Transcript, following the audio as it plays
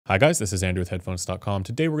Hi guys, this is Andrew with Headphones.com.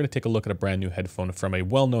 Today we're going to take a look at a brand new headphone from a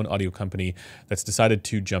well-known audio company that's decided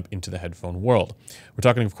to jump into the headphone world. We're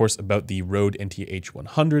talking, of course, about the Rode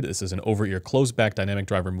NTH-100. This is an over-ear closed-back dynamic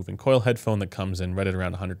driver moving coil headphone that comes in right at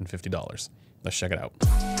around $150. Let's check it out.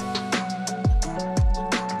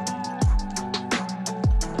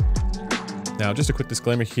 Now, just a quick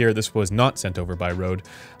disclaimer here, this was not sent over by Rode.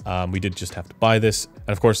 We did just have to buy this. And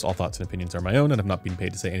of course, all thoughts and opinions are my own, and I've not been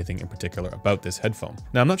paid to say anything in particular about this headphone.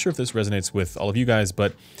 Now, I'm not sure if this resonates with all of you guys,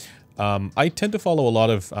 but I tend to follow a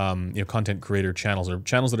lot of content creator channels, or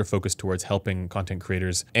channels that are focused towards helping content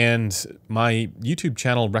creators. And my YouTube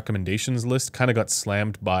channel recommendations list kind of got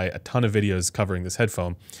slammed by a ton of videos covering this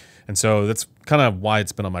headphone. And so that's kind of why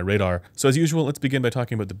it's been on my radar. So as usual, let's begin by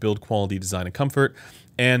talking about the build quality, design, and comfort.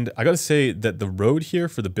 And I gotta say that the Rode here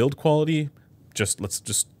for the build quality, let's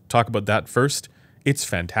just talk about that first. It's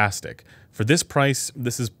fantastic. For this price,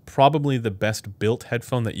 this is probably the best built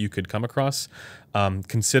headphone that you could come across,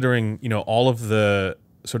 considering all of the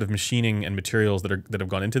sort of machining and materials that have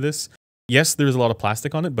gone into this. Yes, there's a lot of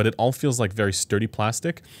plastic on it, but it all feels like very sturdy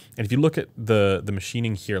plastic. And if you look at the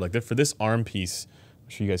machining here, like for this arm piece, I'm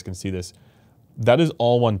sure you guys can see this, that is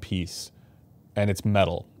all one piece, and it's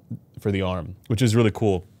metal for the arm, which is really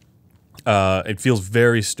cool. It feels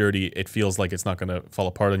very sturdy. It feels like it's not going to fall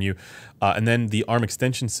apart on you. And then the arm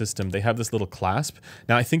extension system, they have this little clasp.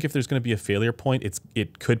 Now, I think if there's going to be a failure point,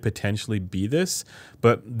 it could potentially be this.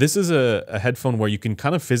 But this is a headphone where you can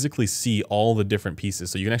kind of physically see all the different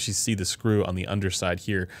pieces. So you can actually see the screw on the underside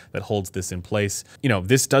here that holds this in place.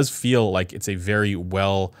 This does feel like it's a very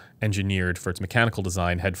well engineered, for its mechanical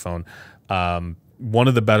design, headphone. One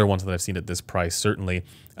of the better ones that I've seen at this price, certainly.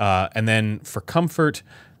 And then for comfort,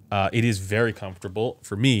 it is very comfortable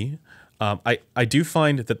for me. I do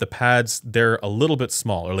find that the pads, they're a little bit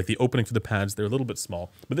small, or like the opening for the pads, they're a little bit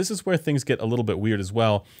small. But this is where things get a little bit weird as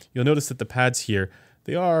well. You'll notice that the pads here,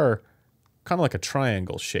 they are kind of like a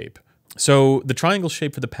triangle shape. So the triangle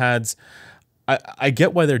shape for the pads, I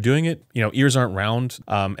get why they're doing it. Ears aren't round.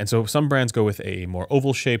 And so some brands go with a more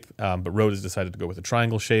oval shape, but Rode has decided to go with a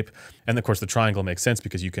triangle shape. And of course the triangle makes sense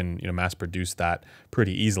because you can, mass produce that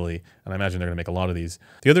pretty easily. And I imagine they're gonna make a lot of these.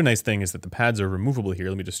 The other nice thing is that the pads are removable here.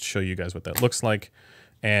 Let me just show you guys what that looks like.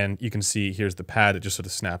 And you can see here's the pad, it just sort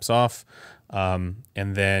of snaps off. And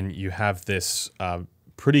then you have this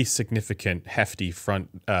pretty significant, hefty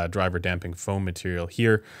front driver damping foam material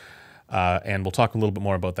here. And we'll talk a little bit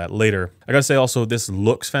more about that later. I gotta say also, this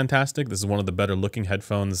looks fantastic. This is one of the better looking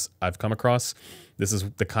headphones I've come across. This is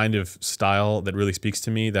the kind of style that really speaks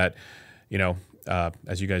to me that,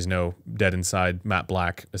 as you guys know, dead inside, matte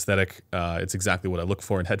black aesthetic. It's exactly what I look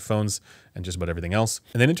for in headphones and just about everything else.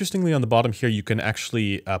 And then interestingly, on the bottom here, you can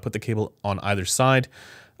actually put the cable on either side.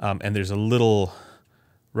 And there's a little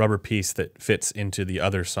rubber piece that fits into the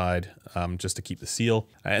other side just to keep the seal.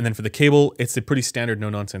 And then for the cable, it's a pretty standard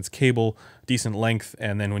no-nonsense cable, decent length.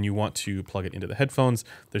 And then when you want to plug it into the headphones,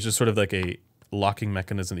 there's just sort of like a locking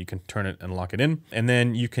mechanism that you can turn it and lock it in. And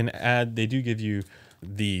then you can add, they do give you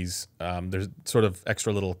these, there's sort of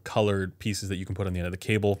extra little colored pieces that you can put on the end of the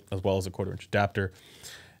cable, as well as a 1/4-inch adapter.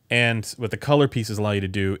 And what the color pieces allow you to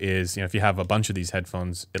do is, if you have a bunch of these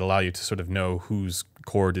headphones, it allows you to sort of know whose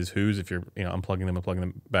cord is whose if you're, unplugging them and plugging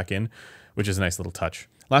them back in, which is a nice little touch.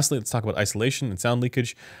 Lastly, let's talk about isolation and sound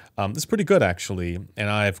leakage. This is pretty good, actually. And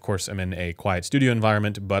I, of course, am in a quiet studio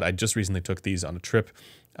environment, but I just recently took these on a trip.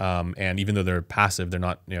 And even though they're passive, they're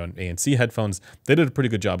not, ANC headphones, they did a pretty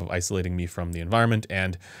good job of isolating me from the environment,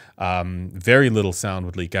 and very little sound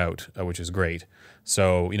would leak out, which is great.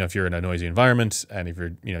 So, if you're in a noisy environment and if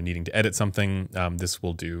you're, needing to edit something, this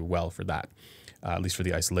will do well for that, at least for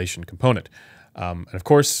the isolation component. And of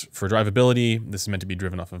course, for drivability, this is meant to be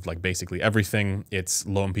driven off of like basically everything. It's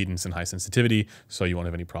low impedance and high sensitivity, so you won't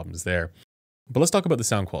have any problems there. But let's talk about the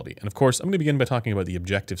sound quality. And of course, I'm going to begin by talking about the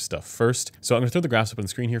objective stuff first. So I'm going to throw the graphs up on the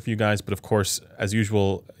screen here for you guys. But of course, as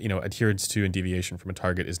usual, adherence to and deviation from a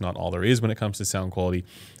target is not all there is when it comes to sound quality.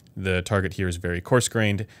 The target here is very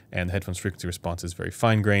coarse-grained, and the headphone's frequency response is very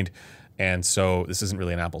fine-grained. And so this isn't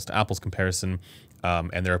really an apples-to-apples comparison.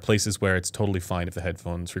 And there are places where it's totally fine if the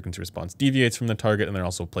headphone's frequency response deviates from the target, and there are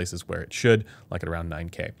also places where it should, like at around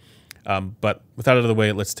 9K. But with that out of the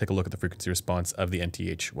way, let's take a look at the frequency response of the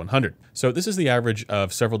NTH-100. So this is the average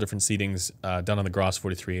of several different seatings done on the Gross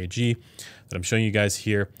 43AG that I'm showing you guys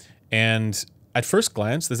here. And at first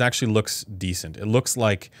glance, this actually looks decent. It looks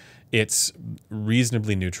like it's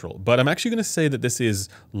reasonably neutral, but I'm actually going to say that this is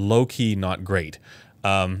low-key not great.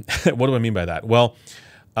 What do I mean by that? Well,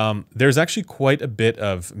 there's actually quite a bit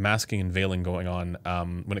of masking and veiling going on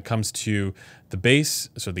when it comes to the bass,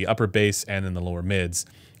 so the upper bass and then the lower mids,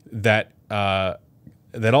 that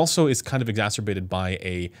that also is kind of exacerbated by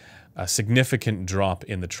a significant drop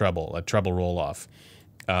in the treble, a treble roll-off.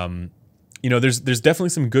 You know, there's definitely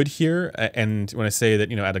some good here, and when I say that,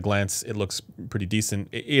 you know, at a glance it looks pretty decent,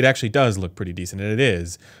 it actually does look pretty decent, and it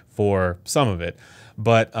is for some of it.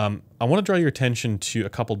 But I want to draw your attention to a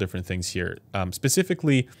couple different things here.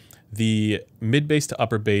 Specifically, the mid bass to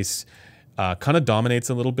upper bass kind of dominates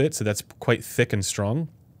a little bit, so that's quite thick and strong,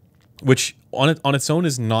 which on its own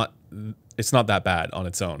is not, it's not that bad on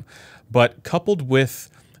its own. But coupled with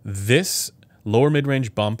this lower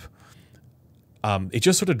mid-range bump, it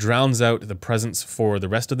just sort of drowns out the presence for the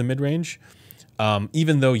rest of the mid-range.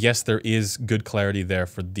 Even though, yes, there is good clarity there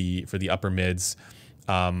for the upper mids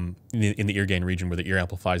in the ear gain region where the ear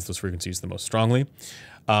amplifies those frequencies the most strongly.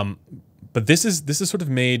 But this is sort of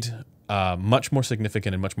made much more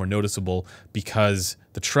significant and much more noticeable because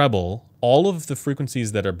the treble, all of the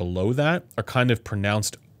frequencies that are below that are kind of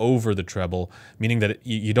pronounced over the treble, meaning that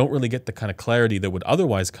you don't really get the kind of clarity that would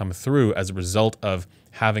otherwise come through as a result of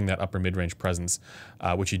having that upper mid-range presence,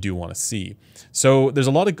 which you do want to see. So there's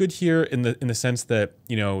a lot of good here in the sense that,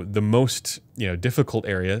 you know, the most, you know, difficult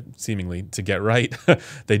area seemingly to get right,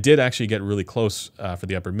 they did actually get really close for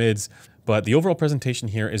the upper mids. But the overall presentation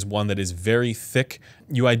here is one that is very thick.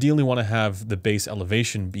 You ideally want to have the bass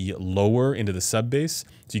elevation be lower into the sub bass,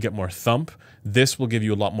 so you get more thump. This will give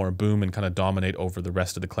you a lot more boom and kind of dominate over the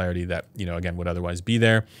rest of the clarity that, you know, again, would otherwise be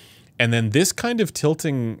there. And then this kind of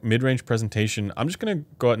tilting mid-range presentation, I'm just going to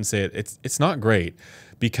go out and say it's not great,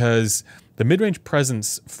 because the mid-range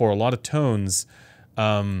presence for a lot of tones,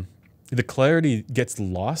 the clarity gets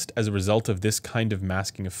lost as a result of this kind of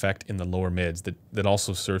masking effect in the lower mids that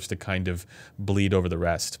also serves to kind of bleed over the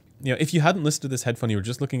rest. You know, if you hadn't listened to this headphone, you were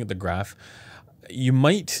just looking at the graph, you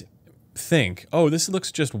might think, oh, this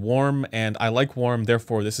looks just warm and I like warm,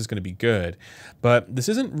 therefore this is going to be good. But this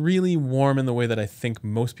isn't really warm in the way that I think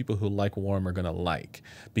most people who like warm are going to like,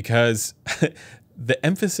 because the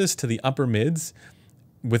emphasis to the upper mids,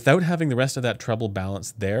 without having the rest of that treble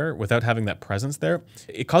balance there, without having that presence there,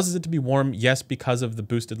 it causes it to be warm, yes, because of the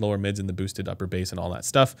boosted lower mids and the boosted upper bass and all that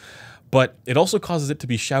stuff, but it also causes it to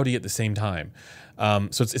be shouty at the same time.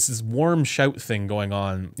 So it's this warm shout thing going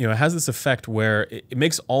on. You know, it has this effect where it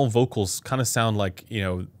makes all vocals kind of sound like, you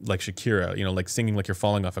know, like Shakira, you know, like singing like you're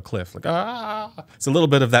falling off a cliff, like, ah. It's a little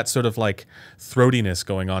bit of that sort of like throatiness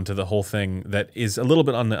going on to the whole thing that is a little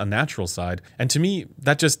bit on the unnatural side. And to me,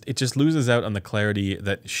 it just loses out on the clarity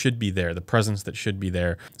that should be there, the presence that should be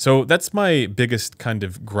there. So that's my biggest kind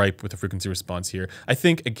of gripe with the frequency response here. I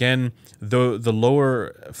think, again, the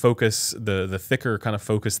lower focus, the thicker kind of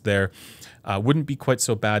focus there, wouldn't be quite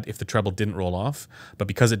so bad if the treble didn't roll off, but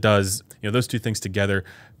because it does, you know, those two things together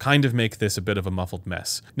kind of make this a bit of a muffled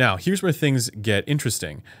mess. Now, here's where things get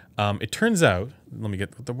interesting. It turns out, let me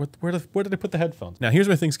get, where did I put the headphones? Now, here's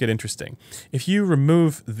where things get interesting. If you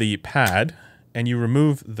remove the pad and you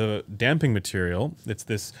remove the damping material, it's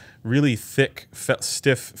this really thick,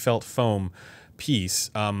 stiff felt foam piece,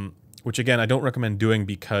 which again, I don't recommend doing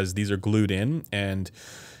because these are glued in, and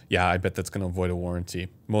yeah, I bet that's going to avoid a warranty,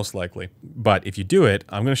 most likely. But if you do it,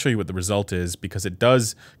 I'm going to show you what the result is, because it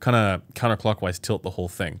does kind of counterclockwise tilt the whole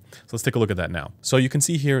thing. So let's take a look at that now. So you can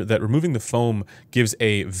see here that removing the foam gives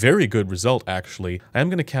a very good result, actually. I am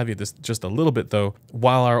going to caveat this just a little bit, though.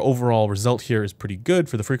 While our overall result here is pretty good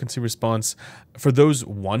for the frequency response, for those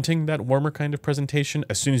wanting that warmer kind of presentation,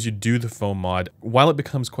 as soon as you do the foam mod, while it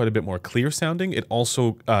becomes quite a bit more clear sounding, it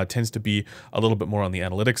also tends to be a little bit more on the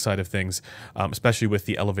analytic side of things, especially with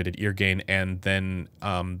the elevated ear gain. And then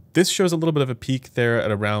this shows a little bit of a peak there at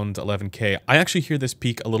around 11K. I actually hear this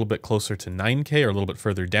peak a little bit closer to 9K or a little bit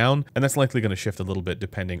further down, and that's likely going to shift a little bit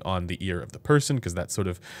depending on the ear of the person, because that's sort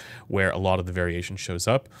of where a lot of the variation shows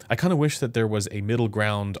up. I kind of wish that there was a middle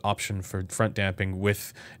ground option for front damping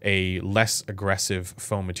with a less aggressive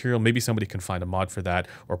foam material. Maybe somebody can find a mod for that,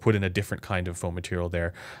 or put in a different kind of foam material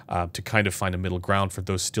there to kind of find a middle ground for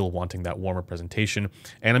those still wanting that warmer presentation.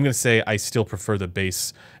 And I'm going to say I still prefer the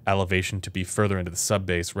bass elevation to be further into the sub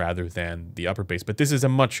bass rather than the upper bass, but this is a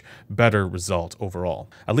much better result overall,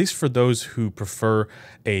 at least for those who prefer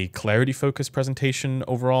a clarity focused presentation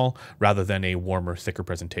overall rather than a warmer, thicker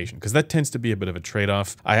presentation, because that tends to be a bit of a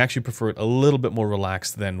trade-off. I actually prefer it a little bit more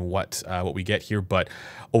relaxed than what we get here, but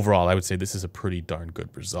overall I would say this is a pretty darn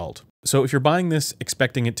good result. So if you're buying this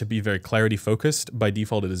expecting it to be very clarity focused, by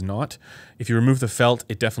default it is not. If you remove the felt,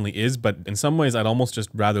 it definitely is, but in some ways I'd almost just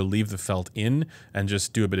rather leave the felt in and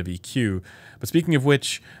just do a bit of EQ. But speaking of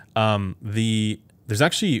which, there's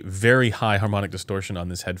actually very high harmonic distortion on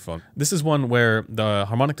this headphone. This is one where the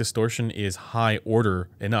harmonic distortion is high order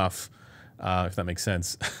enough if that makes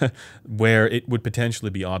sense, where it would potentially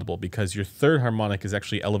be audible because your third harmonic is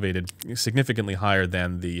actually elevated significantly higher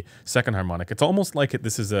than the second harmonic. It's almost like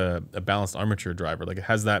this is a balanced armature driver. Like it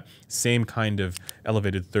has that same kind of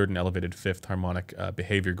elevated third and elevated fifth harmonic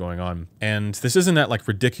behavior going on. And this isn't at like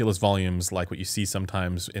ridiculous volumes like what you see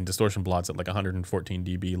sometimes in distortion plots at like 114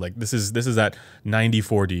 dB. Like this is at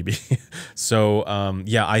 94 dB. So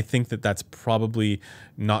yeah, I think that that's probably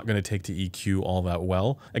not going to take to EQ all that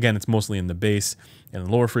well. Again, it's mostly in the bass and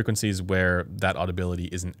the lower frequencies where that audibility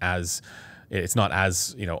isn't as, it's not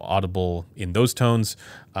as, you know, audible in those tones.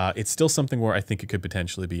 It's still something where I think it could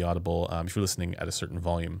potentially be audible if you're listening at a certain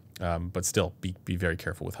volume, but still be very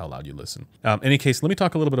careful with how loud you listen. In any case, let me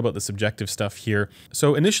talk a little bit about the subjective stuff here.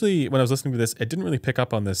 So initially when I was listening to this, it didn't really pick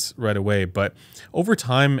up on this right away, but over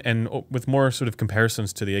time and with more sort of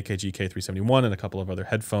comparisons to the AKG K371 and a couple of other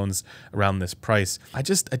headphones around this price, I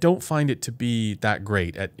don't find it to be that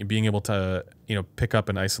great at being able to, you know, pick up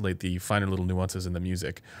and isolate the finer little nuances in the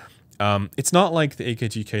music. It's not like the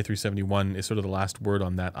AKG K371 is sort of the last word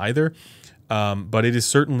on that either, but it is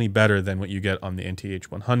certainly better than what you get on the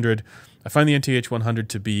NTH-100. I find the NTH-100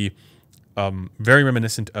 to be very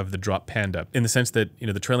reminiscent of the Drop Panda in the sense that, you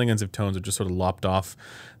know, the trailing ends of tones are just sort of lopped off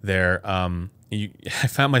there. I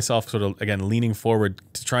found myself sort of, again, leaning forward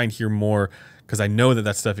to try and hear more because I know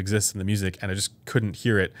that stuff exists in the music and I just couldn't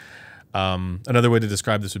hear it. Another way to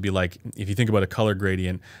describe this would be like if you think about a color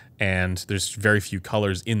gradient and there's very few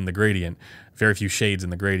colors in the gradient, very few shades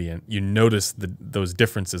in the gradient, you notice those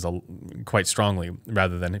differences quite strongly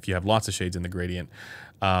rather than if you have lots of shades in the gradient.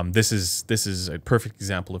 This is a perfect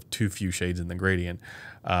example of too few shades in the gradient,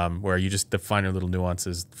 where the finer little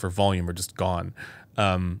nuances for volume are just gone.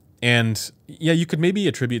 And yeah, you could maybe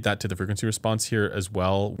attribute that to the frequency response here as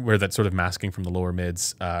well, where that sort of masking from the lower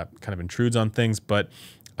mids kind of intrudes on things. But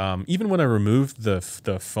even when I removed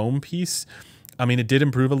the foam piece, I mean, it did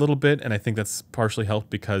improve a little bit, and I think that's partially helped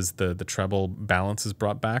because the treble balance is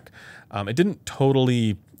brought back. It didn't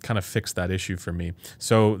totally kind of fix that issue for me.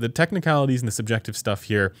 So the technicalities and the subjective stuff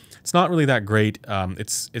here, it's not really that great.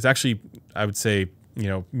 It's actually, I would say, you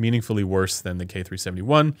know, meaningfully worse than the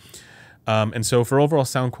K371. And so for overall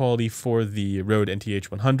sound quality for the Rode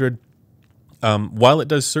NTH-100, while it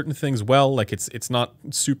does certain things well, like it's not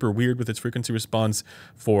super weird with its frequency response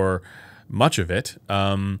for much of it,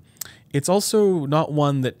 it's also not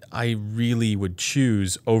one that I really would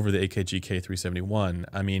choose over the AKG K371.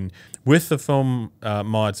 I mean, with the foam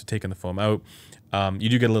mods, so taking the foam out, you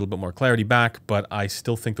do get a little bit more clarity back, but I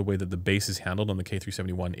still think the way that the bass is handled on the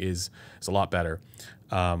K371 is a lot better,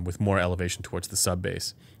 with more elevation towards the sub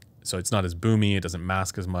bass. So it's not as boomy, it doesn't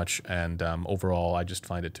mask as much, and overall I just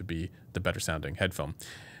find it to be the better sounding headphone.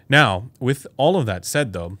 Now, with all of that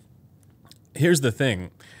said though, here's the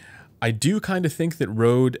thing. I do kind of think that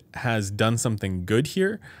Rode has done something good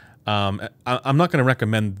here. I'm not going to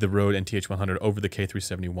recommend the Rode NTH-100 over the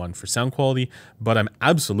K371 for sound quality, but I'm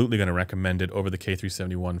absolutely going to recommend it over the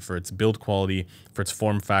K371 for its build quality, for its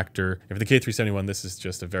form factor. And for the K371, this is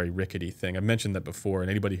just a very rickety thing. I've mentioned that before, and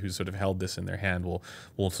anybody who's sort of held this in their hand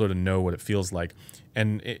will sort of know what it feels like.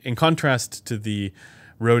 And in contrast to the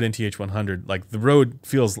Rode NTH-100, like the Rode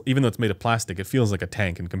feels, even though it's made of plastic, it feels like a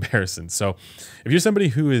tank in comparison. So if you're somebody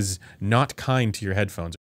who is not kind to your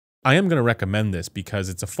headphones, I am going to recommend this because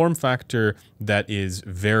it's a form factor that is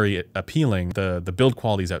very appealing. The build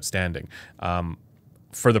quality is outstanding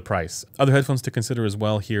for the price. Other headphones to consider as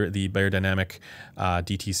well here, the Beyerdynamic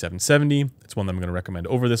DT770. It's one that I'm going to recommend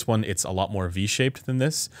over this one. It's a lot more V-shaped than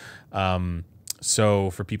this.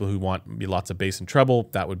 So for people who want lots of bass and treble,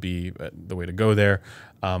 that would be the way to go there.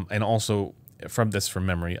 And also from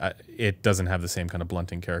memory, it doesn't have the same kind of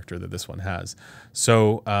blunting character that this one has.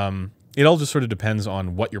 So it all just sort of depends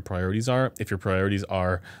on what your priorities are. If your priorities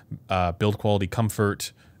are build quality,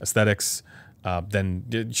 comfort, aesthetics,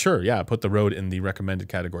 then sure, yeah, put the Rode in the recommended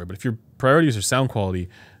category. But if your priorities are sound quality,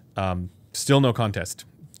 still no contest.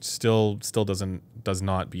 Still does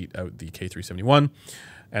not beat out the K371.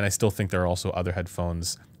 And I still think there are also other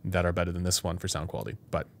headphones that are better than this one for sound quality.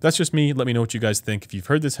 But that's just me. Let me know what you guys think. If you've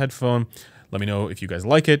heard this headphone, let me know if you guys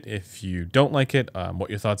like it. If you don't like it, what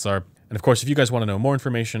your thoughts are. And of course, if you guys want to know more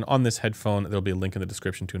information on this headphone, there'll be a link in the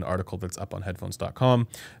description to an article that's up on headphones.com,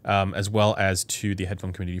 as well as to the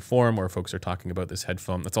headphone community forum where folks are talking about this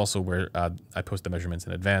headphone. That's also where I post the measurements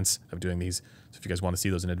in advance of doing these. So if you guys want to see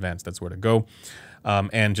those in advance, that's where to go.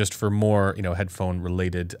 And just for more, headphone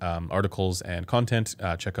related articles and content,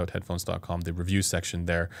 check out headphones.com, the review section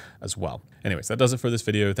there as well. Anyways, that does it for this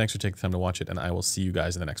video. Thanks for taking the time to watch it, and I will see you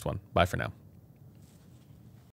guys in the next one. Bye for now.